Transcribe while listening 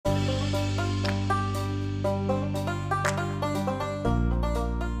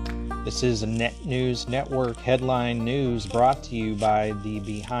This is a Net News Network headline news brought to you by the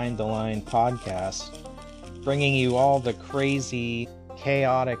Behind the Line podcast, bringing you all the crazy,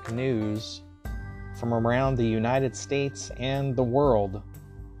 chaotic news from around the United States and the world.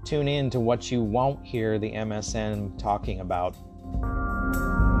 Tune in to what you won't hear the MSN talking about.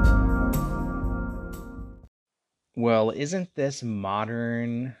 Well, isn't this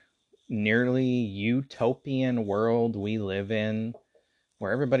modern, nearly utopian world we live in,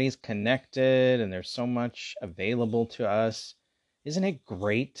 where everybody's connected and there's so much available to us? Isn't it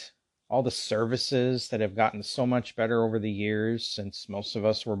great? All the services that have gotten so much better over the years since most of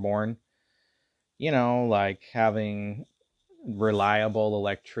us were born. You know, like having reliable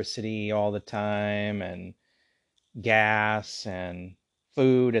electricity all the time and gas and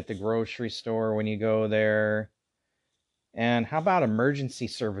food at the grocery store when you go there. And how about emergency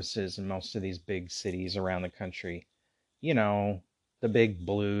services in most of these big cities around the country? You know, the big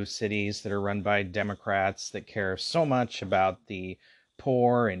blue cities that are run by Democrats that care so much about the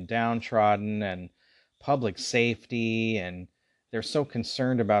poor and downtrodden and public safety, and they're so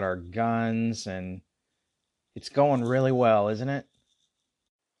concerned about our guns, and it's going really well, isn't it?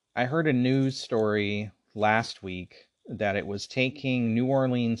 I heard a news story last week that it was taking New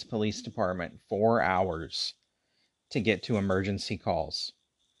Orleans Police Department 4 hours to get to emergency calls.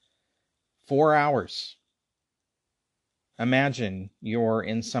 4 hours. Imagine you're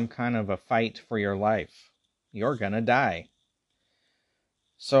in some kind of a fight for your life. You're gonna die.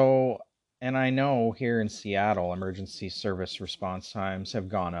 So, and I know here in Seattle, emergency service response times have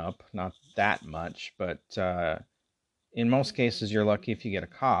gone up. Not that much, but in most cases, you're lucky if you get a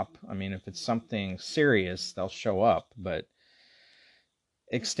cop. I mean, if it's something serious, they'll show up, but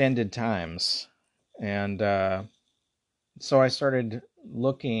extended times. And so I started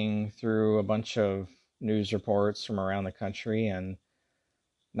looking through a bunch of news reports from around the country, and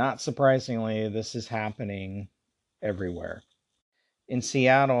not surprisingly, this is happening everywhere. In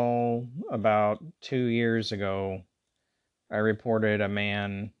Seattle, about 2 years ago, I reported a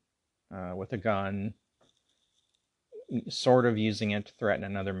man with a gun, sort of using it to threaten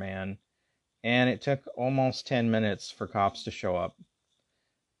another man, and it took almost 10 minutes for cops to show up.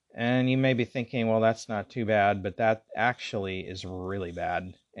 And you may be thinking, well, that's not too bad, but that actually is really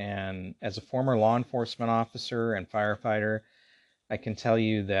bad. And as a former law enforcement officer and firefighter, I can tell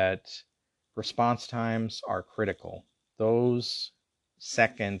you that response times are critical. Those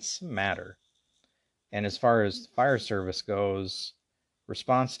seconds matter. And as far as fire service goes,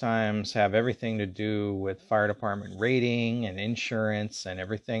 response times have everything to do with fire department rating and insurance and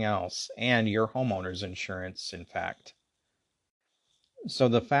everything else, and your homeowner's insurance, in fact. So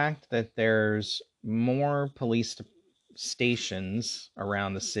the fact that there's more police stations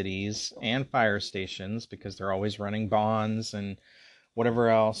around the cities and fire stations, because they're always running bonds and whatever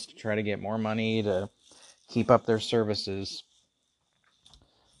else to try to get more money to keep up their services.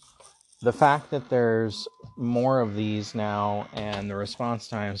 The fact that there's more of these now and the response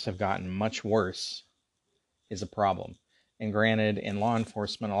times have gotten much worse is a problem. And granted, in law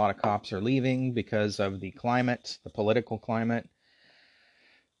enforcement, a lot of cops are leaving because of the climate, the political climate,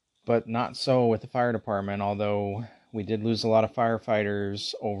 but not so with the fire department, although we did lose a lot of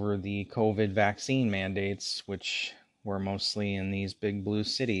firefighters over the COVID vaccine mandates, which were mostly in these big blue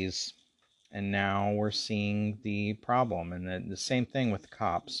cities. And now we're seeing the problem. And the same thing with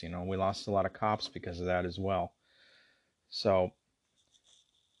cops. You know, we lost a lot of cops because of that as well. So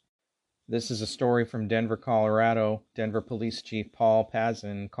this is a story from Denver, Colorado. Denver Police Chief Paul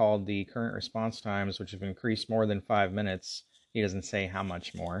Pazin called the current response times, which have increased more than 5 minutes, he doesn't say how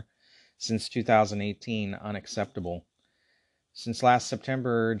much more, since 2018, unacceptable. Since last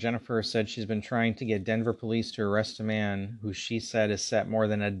September, Jennifer said she's been trying to get Denver police to arrest a man who she said has set more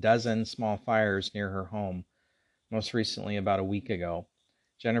than a dozen small fires near her home, most recently about a week ago.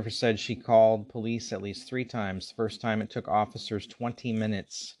 Jennifer said she called police at least 3 times. The first time it took officers 20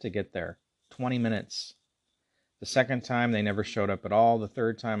 minutes to get there. 20 minutes. The second time they never showed up at all. The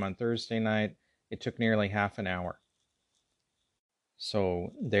third time on Thursday night, it took nearly half an hour.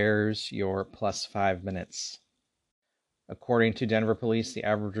 So there's your plus 5 minutes. According to Denver police, the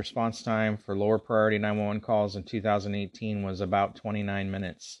average response time for lower priority 911 calls in 2018 was about 29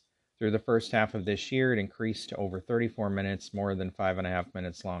 minutes. Through the first half of this year, it increased to over 34 minutes, more than 5.5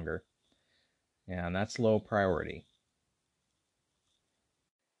 minutes longer. And that's low priority.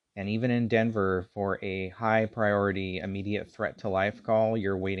 And even in Denver, for a high priority immediate threat to life call,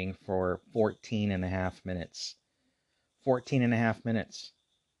 you're waiting for 14.5 minutes. 14.5 minutes.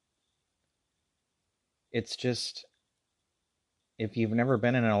 It's if you've never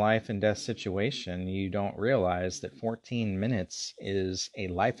been in a life and death situation, you don't realize that 14 minutes is a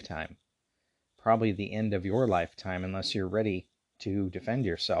lifetime. Probably the end of your lifetime unless you're ready to defend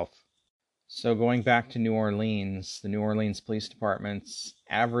yourself. So going back to New Orleans, the New Orleans Police Department's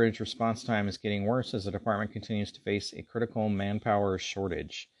average response time is getting worse as the department continues to face a critical manpower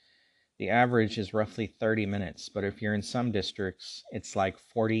shortage. The average is roughly 30 minutes, but if you're in some districts, it's like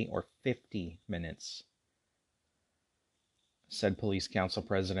 40 or 50 minutes, said Police Council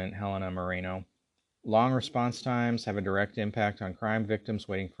President Helena Moreno. Long response times have a direct impact on crime victims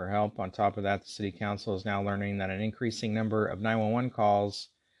waiting for help. On top of that, the City Council is now learning that an increasing number of 911 calls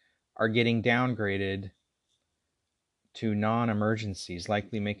are getting downgraded to non-emergencies,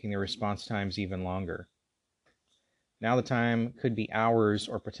 likely making the response times even longer. Now the time could be hours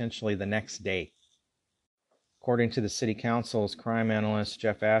or potentially the next day. According to the City Council's crime analyst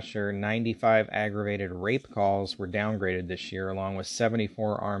Jeff Asher, 95 aggravated rape calls were downgraded this year, along with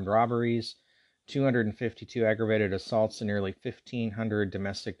 74 armed robberies, 252 aggravated assaults, and nearly 1,500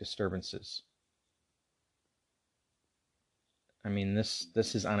 domestic disturbances. I mean, this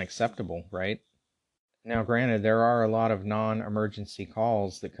is unacceptable, right? Now, granted, there are a lot of non-emergency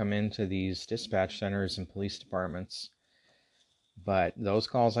calls that come into these dispatch centers and police departments, but those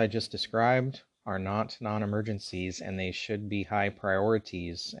calls I just described are not non-emergencies, and they should be high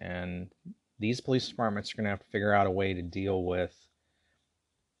priorities, and these police departments are going to have to figure out a way to deal with,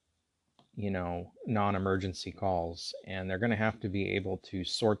 non-emergency calls, and they're going to have to be able to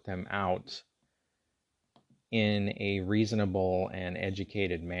sort them out in a reasonable and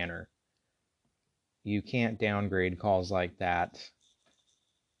educated manner. You can't downgrade calls like that.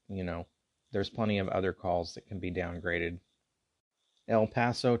 There's plenty of other calls that can be downgraded. El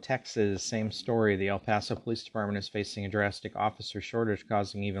Paso, Texas, same story. The El Paso Police Department is facing a drastic officer shortage,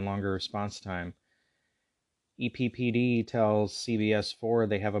 causing even longer response time. EPPD tells CBS 4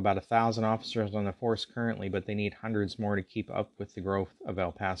 they have about 1,000 officers on the force currently, but they need hundreds more to keep up with the growth of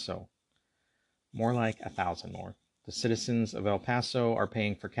El Paso. More like 1,000 more. The citizens of El Paso are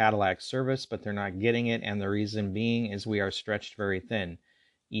paying for Cadillac service, but they're not getting it, and the reason being is we are stretched very thin,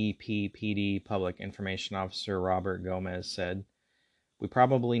 EPPD Public Information Officer Robert Gomez said. We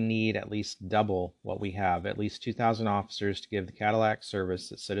probably need at least double what we have, at least 2,000 officers to give the Cadillac service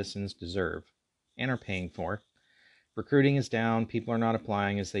that citizens deserve and are paying for. Recruiting is down, people are not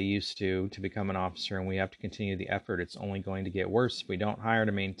applying as they used to become an officer, and we have to continue the effort. It's only going to get worse if we don't hire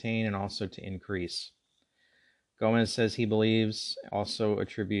to maintain and also to increase. Gomez says he believes, also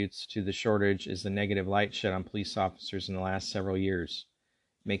attributes to the shortage, is the negative light shed on police officers in the last several years.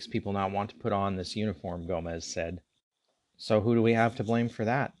 It makes people not want to put on this uniform, Gomez said. So who do we have to blame for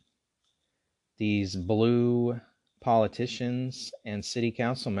that? These blue politicians and city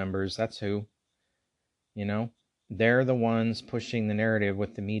council members, that's who. They're the ones pushing the narrative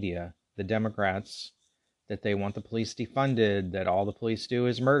with the media, the Democrats, that they want the police defunded, that all the police do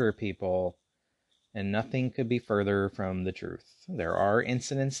is murder people, and nothing could be further from the truth. There are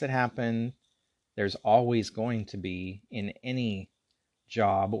incidents that happen. There's always going to be in any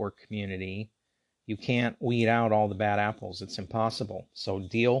job or community. You can't weed out all the bad apples. It's impossible. So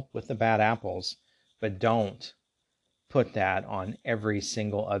deal with the bad apples, but don't put that on every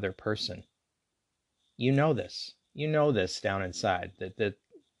single other person. You know this. You know this down inside, that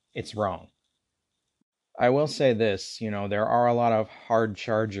it's wrong. I will say this, there are a lot of hard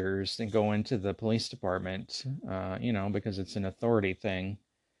chargers that go into the police department, because it's an authority thing.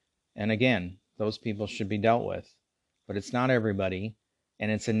 And again, those people should be dealt with. But it's not everybody, and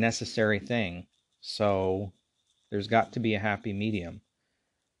it's a necessary thing. So there's got to be a happy medium.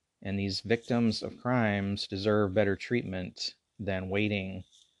 And these victims of crimes deserve better treatment than waiting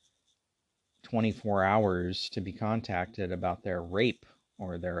 24 hours to be contacted about their rape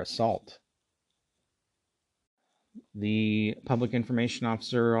or their assault. The public information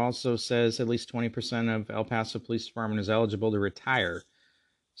officer also says at least 20% of El Paso Police Department is eligible to retire.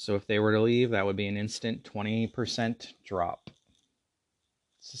 So if they were to leave, that would be an instant 20% drop.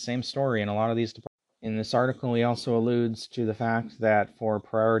 It's the same story in a lot of these departments. In this article, he also alludes to the fact that for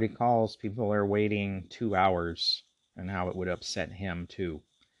priority calls, people are waiting 2 hours, and how it would upset him too.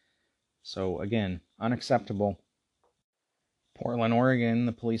 So again, unacceptable. Portland, Oregon,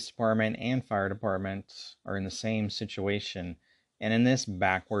 the police department and fire department are in the same situation. And in this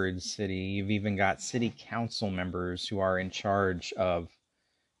backwards city, you've even got city council members who are in charge of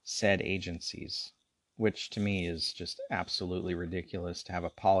said agencies, which to me is just absolutely ridiculous to have a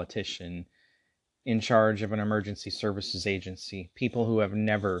politician in charge of an emergency services agency. People who have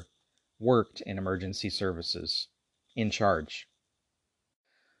never worked in emergency services in charge.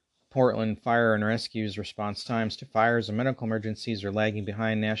 Portland Fire and Rescue's response times to fires and medical emergencies are lagging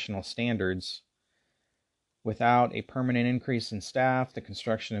behind national standards. Without a permanent increase in staff, the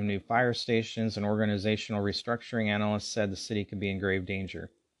construction of new fire stations, and organizational restructuring, analysts said the city could be in grave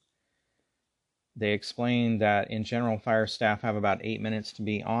danger. They explained that in general, fire staff have about 8 minutes to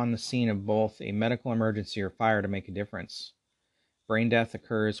be on the scene of both a medical emergency or fire to make a difference. Brain death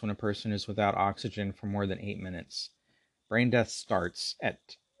occurs when a person is without oxygen for more than 8 minutes. Brain death starts at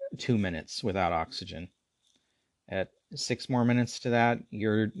 2 minutes without oxygen. At 6 more minutes to that,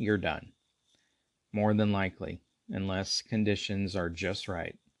 you're done. More than likely, unless conditions are just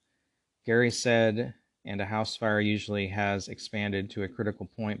right. Gary said, and a house fire usually has expanded to a critical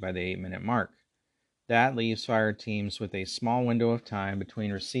point by the 8-minute mark. That leaves fire teams with a small window of time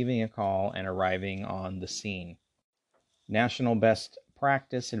between receiving a call and arriving on the scene. National best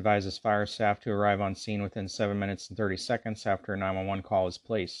practice advises fire staff to arrive on scene within 7 minutes and 30 seconds after a 911 call is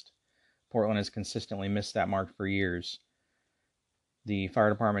placed. Portland has consistently missed that mark for years. The fire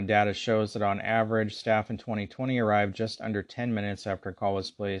department data shows that on average, staff in 2020 arrived just under 10 minutes after a call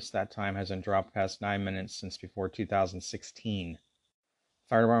was placed. That time hasn't dropped past 9 minutes since before 2016.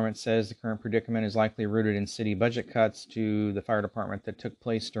 Fire department says the current predicament is likely rooted in city budget cuts to the fire department that took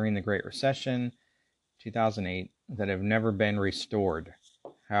place during the Great Recession, 2008, that have never been restored.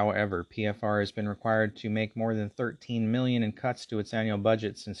 However, PFR has been required to make more than $13 million in cuts to its annual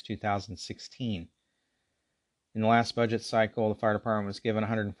budget since 2016. In the last budget cycle, the fire department was given a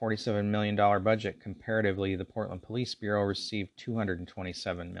 $147 million budget. Comparatively, the Portland Police Bureau received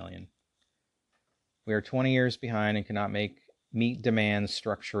 $227 million. We are 20 years behind and cannot meet demands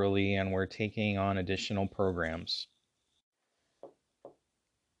structurally, and we're taking on additional programs.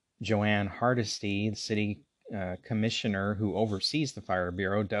 Joanne Hardesty, the city commissioner who oversees the Fire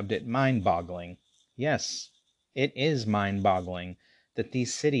Bureau, dubbed it mind-boggling. Yes, it is mind-boggling that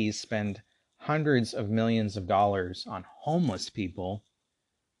these cities spend hundreds of millions of dollars on homeless people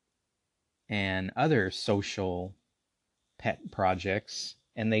and other social pet projects,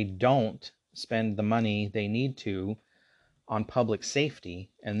 and they don't spend the money they need to on public safety,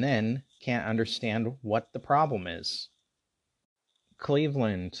 and then can't understand what the problem is.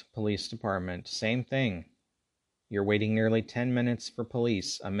 Cleveland Police Department, same thing. You're waiting nearly 10 minutes for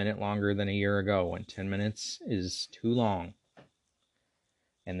police, a minute longer than a year ago, and 10 minutes is too long.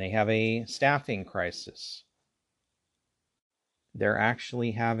 And they have a staffing crisis. They're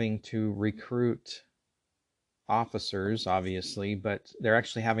actually having to recruit officers, obviously, but they're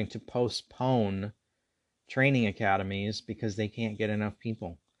actually having to postpone training academies because they can't get enough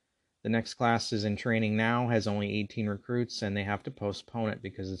people. The next class is in training now, has only 18 recruits, and they have to postpone it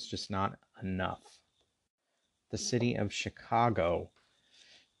because it's just not enough. The city of Chicago.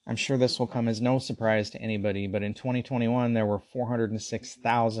 I'm sure this will come as no surprise to anybody, but in 2021, there were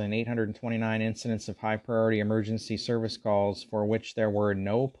 406,829 incidents of high-priority emergency service calls for which there were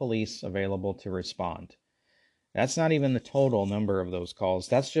no police available to respond. That's not even the total number of those calls.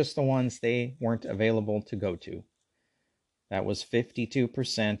 That's just the ones they weren't available to go to. That was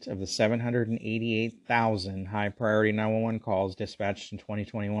 52% of the 788,000 high-priority 911 calls dispatched in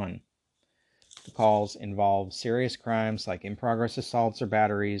 2021. The calls involve serious crimes like in-progress assaults or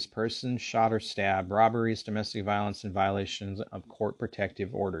batteries, persons shot or stabbed, robberies, domestic violence, and violations of court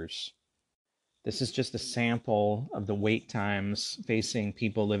protective orders. This is just a sample of the wait times facing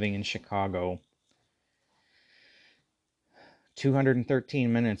people living in Chicago.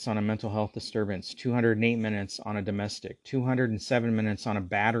 213 minutes on a mental health disturbance, 208 minutes on a domestic, 207 minutes on a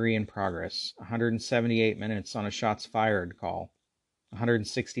battery in progress, 178 minutes on a shots fired call,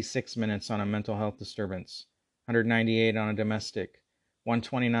 166 minutes on a mental health disturbance, 198 on a domestic,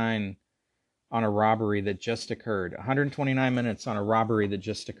 129 on a robbery that just occurred, 129 minutes on a robbery that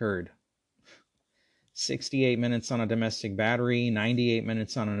just occurred, 68 minutes on a domestic battery, 98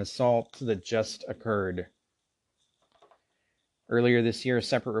 minutes on an assault that just occurred. Earlier this year, a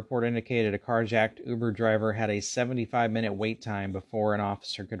separate report indicated a carjacked Uber driver had a 75-minute wait time before an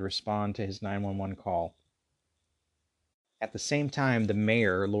officer could respond to his 911 call. At the same time, the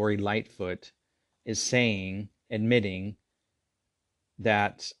mayor, Lori Lightfoot, is admitting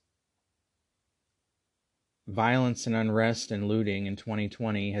that violence and unrest and looting in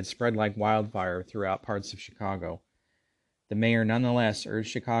 2020 had spread like wildfire throughout parts of Chicago. The mayor nonetheless urged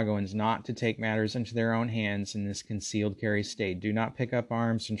Chicagoans not to take matters into their own hands in this concealed carry state. Do not pick up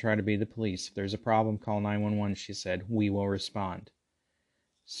arms and try to be the police. If there's a problem, call 911, she said. We will respond.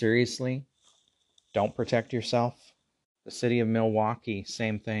 Seriously? Don't protect yourself? The city of Milwaukee,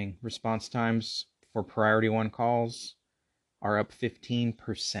 same thing. Response times for priority 1 calls are up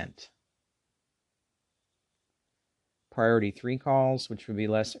 15%. Priority 3 calls, which would be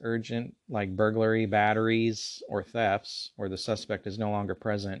less urgent, like burglary, batteries, or thefts, where the suspect is no longer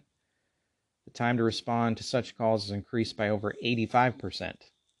present. The time to respond to such calls is increased by over 85%.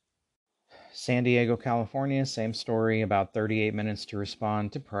 San Diego, California, same story, about 38 minutes to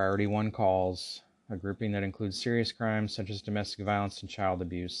respond to Priority 1 calls, a grouping that includes serious crimes such as domestic violence and child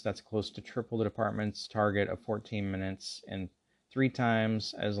abuse. That's close to triple the department's target of 14 minutes and 3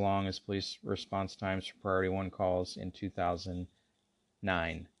 times as long as police response times for Priority 1 calls in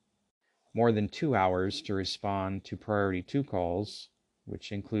 2009. More than 2 hours to respond to Priority 2 calls,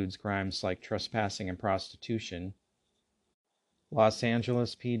 which includes crimes like trespassing and prostitution. Los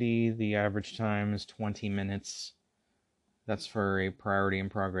Angeles PD, the average time is 20 minutes. That's for a priority in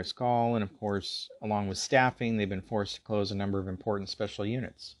progress call. And of course, along with staffing, they've been forced to close a number of important special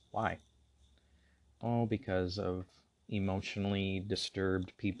units. Why? Oh, because of emotionally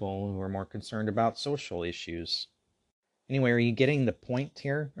disturbed people who are more concerned about social issues. Anyway, are you getting the point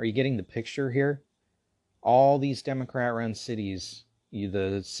here? Are you getting the picture here? All these Democrat-run cities,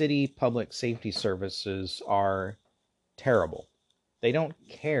 the city public safety services are terrible. They don't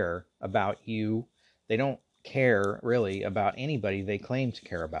care about you. They don't care really about anybody they claim to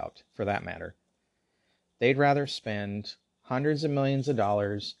care about, for that matter. They'd rather spend hundreds of millions of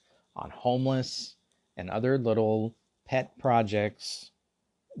dollars on homeless and other little pet projects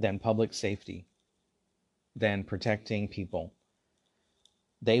than public safety, than protecting people.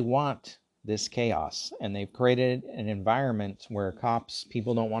 They want this chaos, and they've created an environment where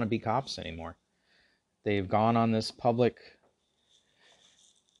people don't want to be cops anymore. They've gone on this public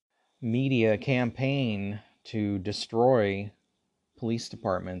media campaign to destroy police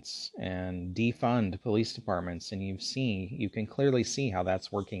departments and defund police departments, and you can clearly see how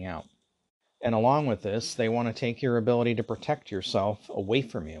that's working out. And along with this, they want to take your ability to protect yourself away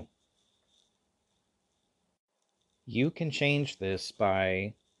from you. You can change this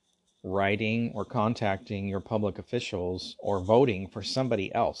by writing or contacting your public officials or voting for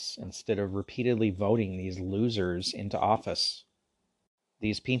somebody else instead of repeatedly voting these losers into office.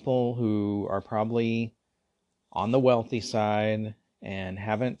 These people who are probably on the wealthy side and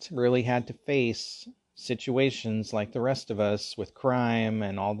haven't really had to face situations like the rest of us with crime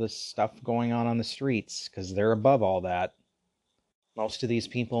and all this stuff going on the streets because they're above all that. Most of these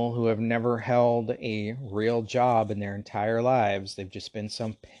people who have never held a real job in their entire lives, they've just been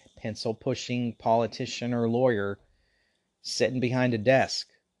some pencil-pushing politician or lawyer sitting behind a desk.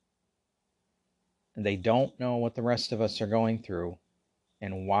 And they don't know what the rest of us are going through.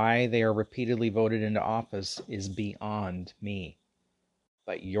 And why they are repeatedly voted into office is beyond me.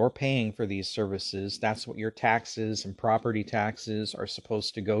 But you're paying for these services. That's what your taxes and property taxes are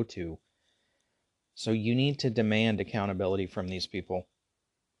supposed to go to. So you need to demand accountability from these people.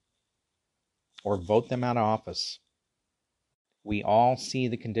 Or vote them out of office. We all see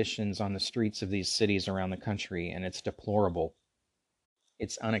the conditions on the streets of these cities around the country, and it's deplorable.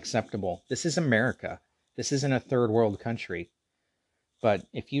 It's unacceptable. This is America. This isn't a third world country. But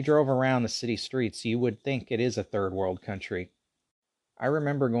if you drove around the city streets, you would think it is a third world country. I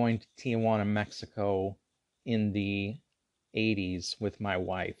remember going to Tijuana, Mexico in the 80s with my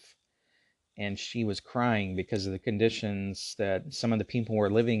wife, and she was crying because of the conditions that some of the people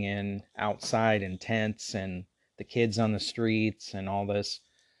were living in outside in tents and the kids on the streets and all this.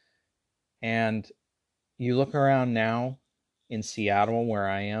 And you look around now in Seattle where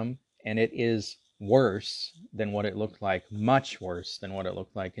I am, and it is worse than what it looked like, much worse than what it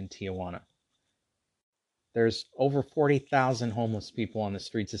looked like in Tijuana. There's over 40,000 homeless people on the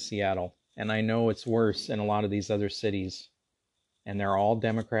streets of Seattle, and I know it's worse in a lot of these other cities, and they're all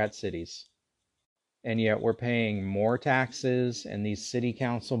Democrat cities. And yet we're paying more taxes, and these city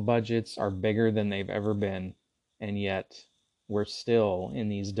council budgets are bigger than they've ever been, and yet we're still in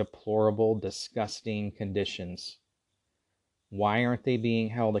these deplorable, disgusting conditions. Why aren't they being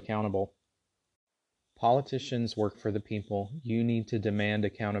held accountable? Politicians work for the people. You need to demand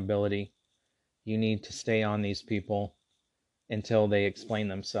accountability. You need to stay on these people until they explain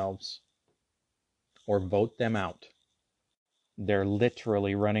themselves or vote them out. They're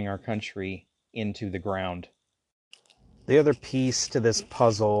literally running our country into the ground. The other piece to this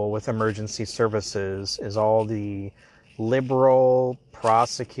puzzle with emergency services is all the liberal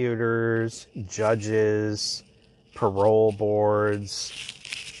prosecutors, judges, parole boards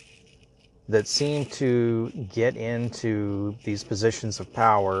that seem to get into these positions of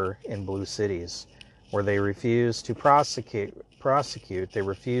power in blue cities, where they refuse to prosecute, they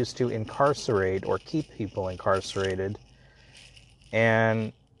refuse to incarcerate or keep people incarcerated,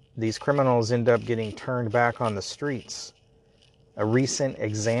 and these criminals end up getting turned back on the streets. A recent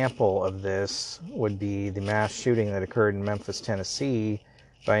example of this would be the mass shooting that occurred in Memphis, Tennessee,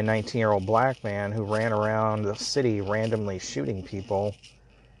 by a 19-year-old black man who ran around the city randomly shooting people,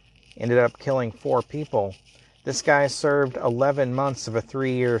 ended up killing 4 people. This guy served 11 months of a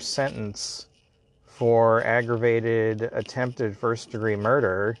 3-year sentence for aggravated attempted first-degree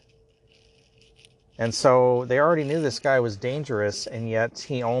murder. And so they already knew this guy was dangerous, and yet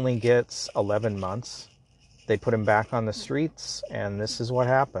he only gets 11 months. They put him back on the streets, and this is what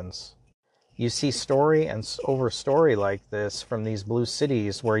happens. You see story and over story like this from these blue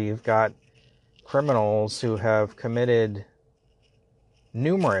cities where you've got criminals who have committed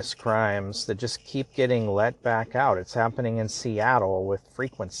numerous crimes that just keep getting let back out. It's happening in Seattle with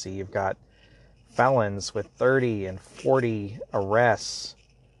frequency. You've got felons with 30 and 40 arrests,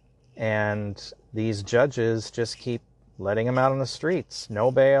 and these judges just keep letting them out on the streets.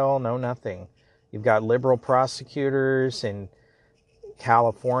 No bail, no nothing. You've got liberal prosecutors in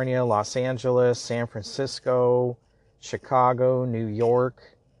California, Los Angeles, San Francisco, Chicago, New York,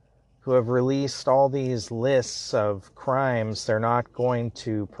 who have released all these lists of crimes they're not going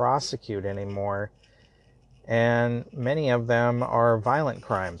to prosecute anymore. And many of them are violent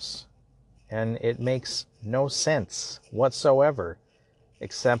crimes. And it makes no sense whatsoever,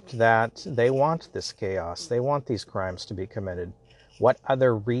 except that they want this chaos. They want these crimes to be committed. What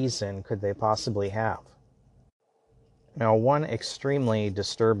other reason could they possibly have? Now, one extremely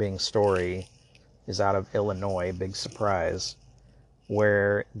disturbing story is out of Illinois, big surprise,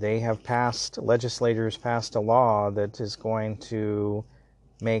 where legislators passed a law that is going to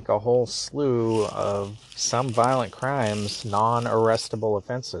make a whole slew of some violent crimes non-arrestable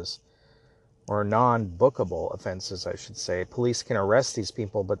offenses, or non-bookable offenses, I should say. Police can arrest these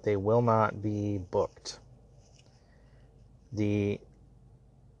people, but they will not be booked. The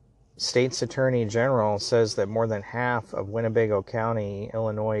state's attorney general says that more than half of Winnebago County,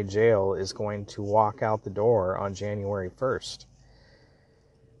 Illinois jail is going to walk out the door on January 1st,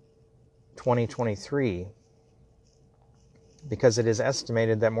 2023, because it is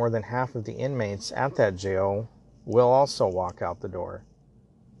estimated that more than half of the inmates at that jail will also walk out the door.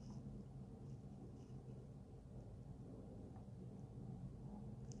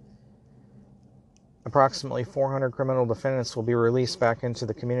 Approximately 400 criminal defendants will be released back into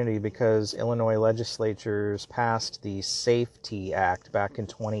the community because Illinois legislatures passed the SAFE-T Act back in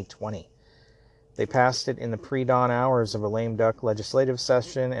 2020. They passed it in the pre-dawn hours of a lame duck legislative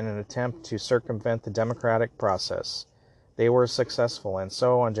session in an attempt to circumvent the democratic process. They were successful, and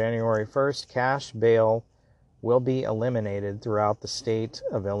so on January 1st, cash bail will be eliminated throughout the state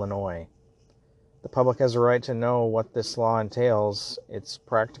of Illinois. The public has a right to know what this law entails, its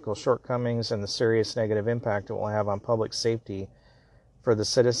practical shortcomings, and the serious negative impact it will have on public safety for the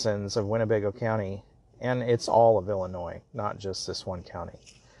citizens of Winnebago County. And it's all of Illinois, not just this one county.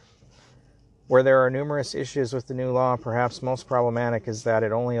 Where there are numerous issues with the new law, perhaps most problematic is that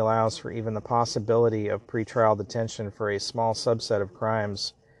it only allows for even the possibility of pretrial detention for a small subset of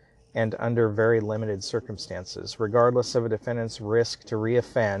crimes and under very limited circumstances, regardless of a defendant's risk to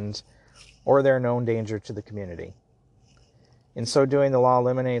reoffend or their known danger to the community. In so doing, the law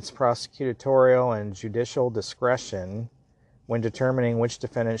eliminates prosecutorial and judicial discretion when determining which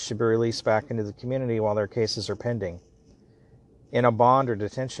defendants should be released back into the community while their cases are pending. In a bond or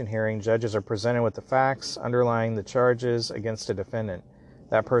detention hearing, judges are presented with the facts underlying the charges against a defendant,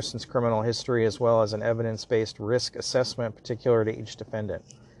 that person's criminal history, as well as an evidence-based risk assessment particular to each defendant.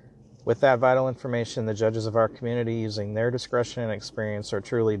 With that vital information, the judges of our community, using their discretion and experience, are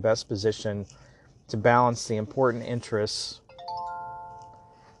truly best positioned to balance the important interests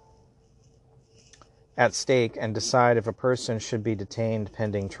at stake and decide if a person should be detained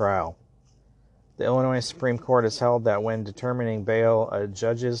pending trial. The Illinois Supreme Court has held that when determining bail, a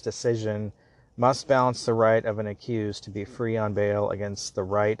judge's decision must balance the right of an accused to be free on bail against the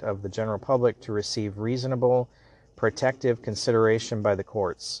right of the general public to receive reasonable, protective consideration by the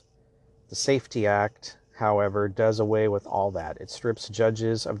courts. The SAFE-T Act, however, does away with all that. It strips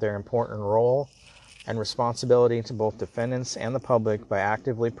judges of their important role and responsibility to both defendants and the public by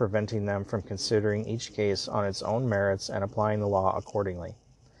actively preventing them from considering each case on its own merits and applying the law accordingly.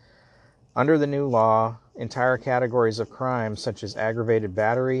 Under the new law, entire categories of crimes such as aggravated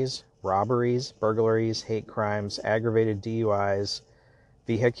batteries, robberies, burglaries, hate crimes, aggravated DUIs,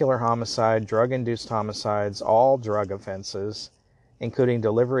 vehicular homicide, drug-induced homicides, all drug offenses, including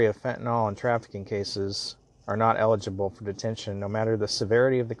delivery of fentanyl and trafficking cases, are not eligible for detention, no matter the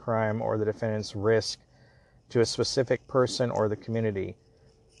severity of the crime or the defendant's risk to a specific person or the community,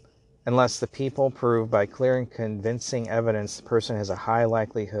 unless the people prove by clear and convincing evidence the person has a high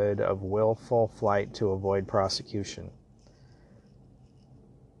likelihood of willful flight to avoid prosecution.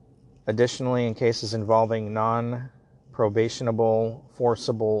 Additionally, in cases involving non-probationable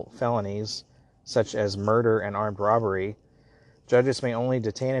forcible felonies, such as murder and armed robbery, judges may only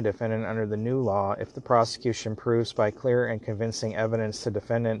detain a defendant under the new law if the prosecution proves by clear and convincing evidence the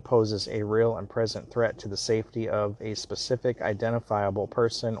defendant poses a real and present threat to the safety of a specific identifiable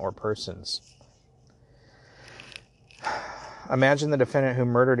person or persons. Imagine the defendant who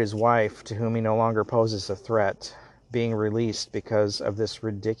murdered his wife, to whom he no longer poses a threat, being released because of this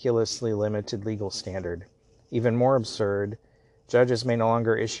ridiculously limited legal standard. Even more absurd, judges may no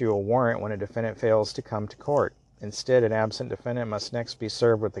longer issue a warrant when a defendant fails to come to court. Instead, an absent defendant must next be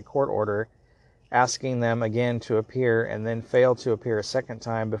served with a court order asking them again to appear and then fail to appear a second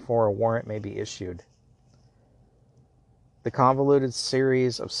time before a warrant may be issued. The convoluted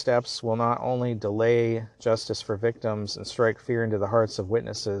series of steps will not only delay justice for victims and strike fear into the hearts of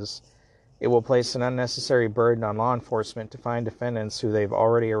witnesses, it will place an unnecessary burden on law enforcement to find defendants who they've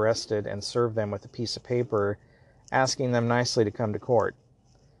already arrested and serve them with a piece of paper asking them nicely to come to court.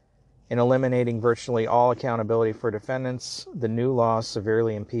 In eliminating virtually all accountability for defendants, the new law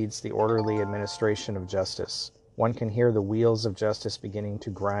severely impedes the orderly administration of justice. One can hear the wheels of justice beginning to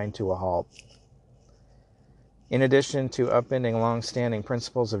grind to a halt. In addition to upending long-standing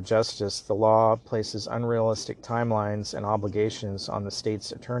principles of justice, the law places unrealistic timelines and obligations on the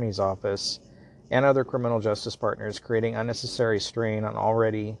state's attorney's office and other criminal justice partners, creating unnecessary strain on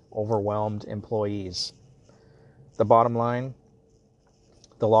already overwhelmed employees. The bottom line: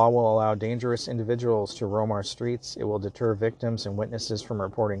 the law will allow dangerous individuals to roam our streets, it will deter victims and witnesses from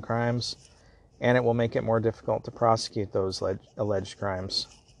reporting crimes, and it will make it more difficult to prosecute those alleged crimes.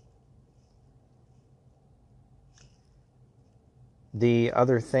 The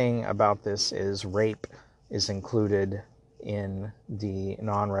other thing about this is rape is included in the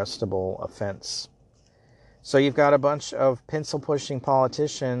non-arrestable offense. So you've got a bunch of pencil-pushing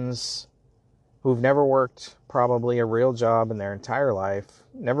politicians who've never worked probably a real job in their entire life,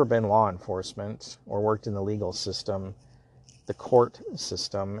 never been law enforcement or worked in the legal system, the court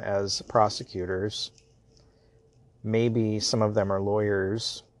system as prosecutors. Maybe some of them are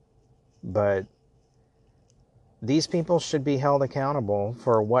lawyers, but these people should be held accountable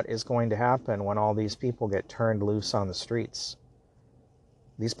for what is going to happen when all these people get turned loose on the streets.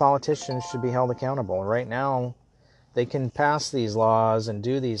 These politicians should be held accountable. Right now, they can pass these laws and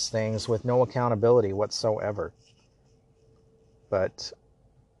do these things with no accountability whatsoever. But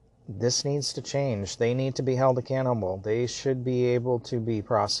this needs to change. They need to be held accountable. They should be able to be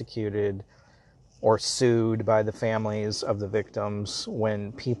prosecuted or sued by the families of the victims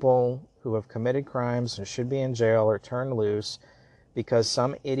when people who have committed crimes and should be in jail are turned loose because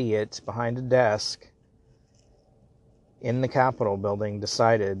some idiot behind a desk in the Capitol building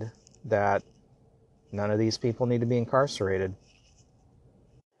decided that none of these people need to be incarcerated.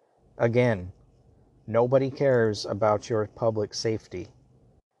 Again, nobody cares about your public safety.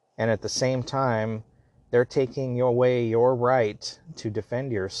 And at the same time, they're taking away your right to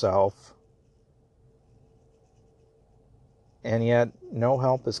defend yourself. And yet, no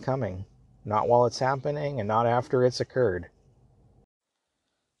help is coming. Not while it's happening and not after it's occurred.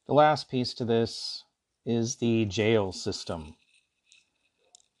 The last piece to this is the jail system,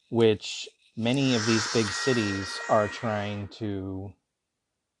 which many of these big cities are trying to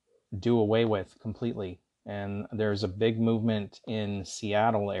do away with completely. And there's a big movement in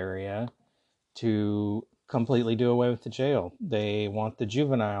Seattle area to completely do away with the jail. They want the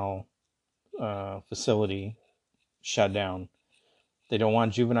juvenile facility shut down. They don't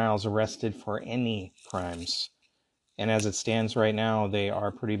want juveniles arrested for any crimes. And as it stands right now, they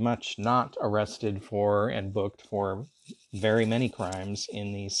are pretty much not arrested for and booked for very many crimes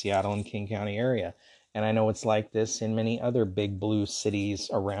in the Seattle and King County area. And I know it's like this in many other big blue cities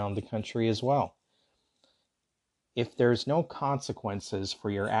around the country as well. If there's no consequences for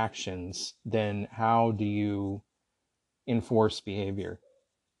your actions, then how do you enforce behavior?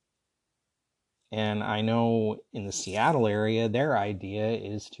 And I know in the Seattle area, their idea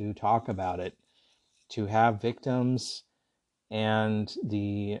is to talk about it, to have victims and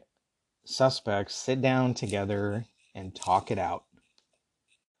the suspects sit down together and talk it out.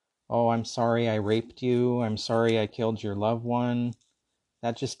 Oh, I'm sorry I raped you. I'm sorry I killed your loved one.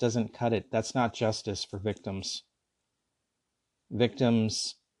 That just doesn't cut it. That's not justice for victims.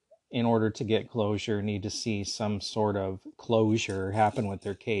 Victims, in order to get closure, need to see some sort of closure happen with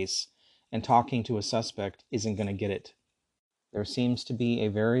their case. And talking to a suspect isn't going to get it. There seems to be a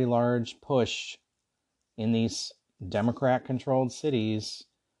very large push in these Democrat-controlled cities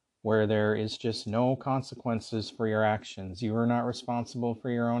where there is just no consequences for your actions. You are not responsible for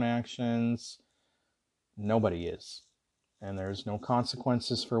your own actions. Nobody is. and there's no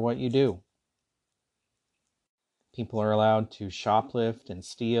consequences for what you do. People are allowed to shoplift and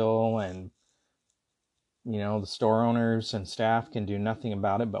steal, and the store owners and staff can do nothing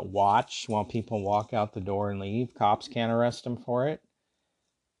about it but watch while people walk out the door and leave. Cops can't arrest them for it.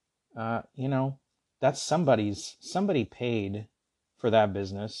 That's somebody paid for that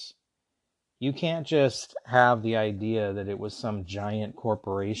business. You can't just have the idea that it was some giant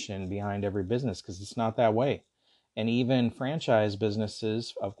corporation behind every business, because it's not that way. And even franchise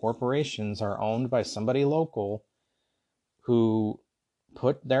businesses of corporations are owned by somebody local who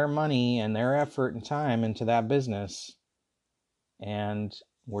put their money and their effort and time into that business. And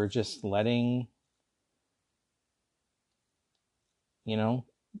we're just letting,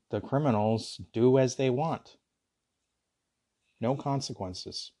 the criminals do as they want. No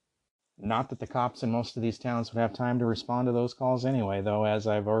consequences. Not that the cops in most of these towns would have time to respond to those calls anyway, though, as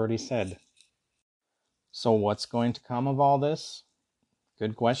I've already said. So what's going to come of all this?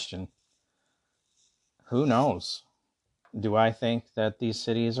 Good question. Who knows? Do I think that these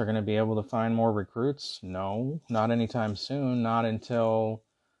cities are going to be able to find more recruits? No, not anytime soon. Not until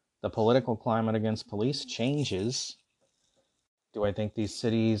the political climate against police changes. Do I think these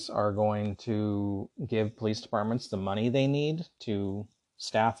cities are going to give police departments the money they need to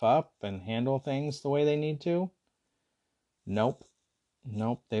staff up and handle things the way they need to? Nope.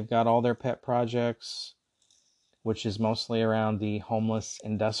 They've got all their pet projects, which is mostly around the homeless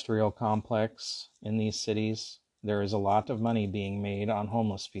industrial complex in these cities. There is a lot of money being made on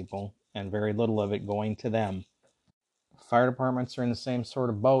homeless people, and very little of it going to them. Fire departments are in the same sort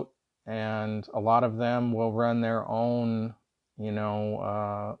of boat, and a lot of them will run their own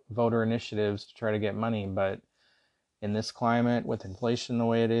voter initiatives to try to get money. But in this climate, with inflation the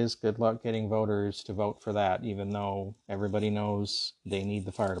way it is, good luck getting voters to vote for that, even though everybody knows they need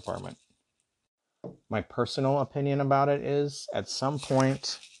the fire department. My personal opinion about it is, at some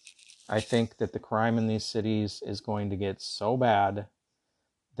point, I think that the crime in these cities is going to get so bad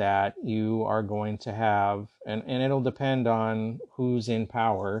that you are going to have, and it'll depend on who's in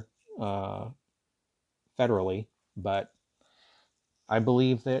power federally, but I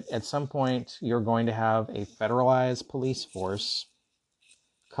believe that at some point you're going to have a federalized police force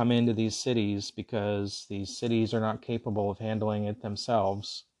come into these cities, because these cities are not capable of handling it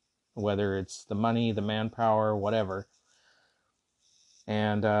themselves, whether it's the money, the manpower, whatever.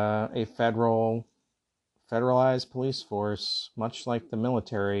 And a federalized police force, much like the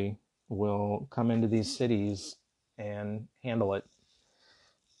military, will come into these cities and handle it.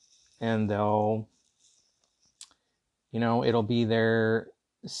 And they'll, it'll be their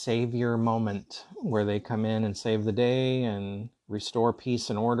savior moment where they come in and save the day and restore peace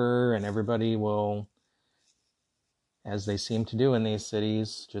and order, and everybody will, as they seem to do in these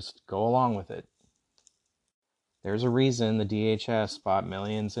cities, just go along with it. There's a reason the DHS bought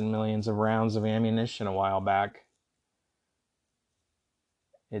millions and millions of rounds of ammunition a while back.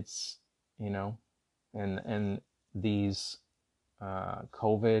 It's, and these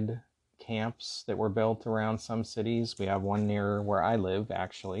COVID camps that were built around some cities. We have one near where I live,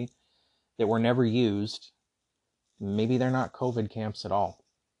 actually, that were never used. Maybe they're not COVID camps at all.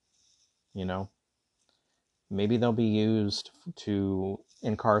 Maybe they'll be used to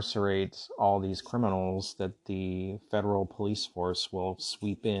incarcerate all these criminals that the federal police force will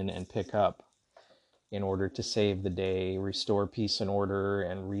sweep in and pick up in order to save the day, restore peace and order,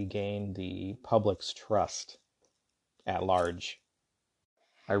 and regain the public's trust at large.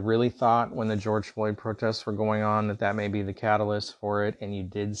 I really thought when the George Floyd protests were going on that may be the catalyst for it, and you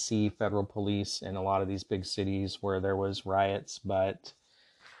did see federal police in a lot of these big cities where there was riots, but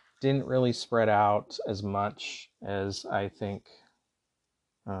didn't really spread out as much as I think,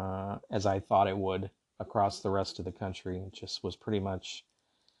 as I thought it would across the rest of the country. It just was pretty much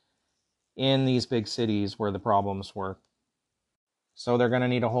in these big cities where the problems were. So they're going to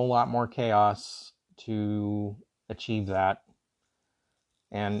need a whole lot more chaos to achieve that.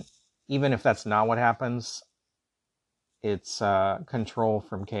 And even if that's not what happens, it's control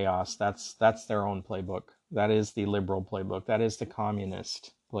from chaos. That's their own playbook. That is the liberal playbook. That is the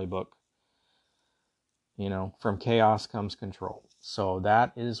communist playbook. From chaos comes control. So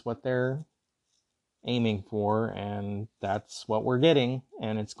that is what they're aiming for, and that's what we're getting,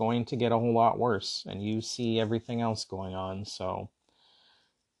 and it's going to get a whole lot worse. And you see everything else going on, so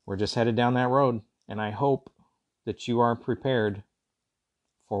we're just headed down that road, and I hope that you are prepared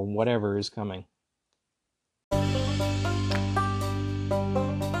for whatever is coming.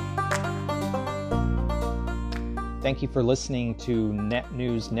 Thank you for listening to Net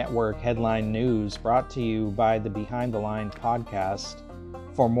News Network Headline News, brought to you by the Behind the Line podcast.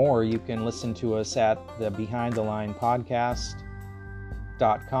 For more, you can listen to us at the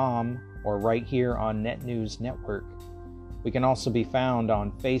BehindTheLinePodcast.com or right here on Net News Network. We can also be found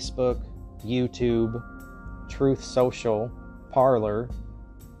on Facebook, YouTube, Truth Social, Parler,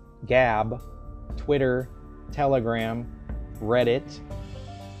 Gab, Twitter, Telegram, Reddit,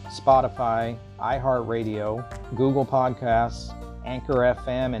 Spotify, iHeartRadio, Google Podcasts, Anchor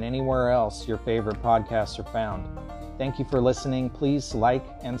FM, and anywhere else your favorite podcasts are found. Thank you for listening. Please like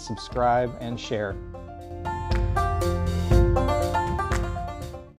and subscribe and share.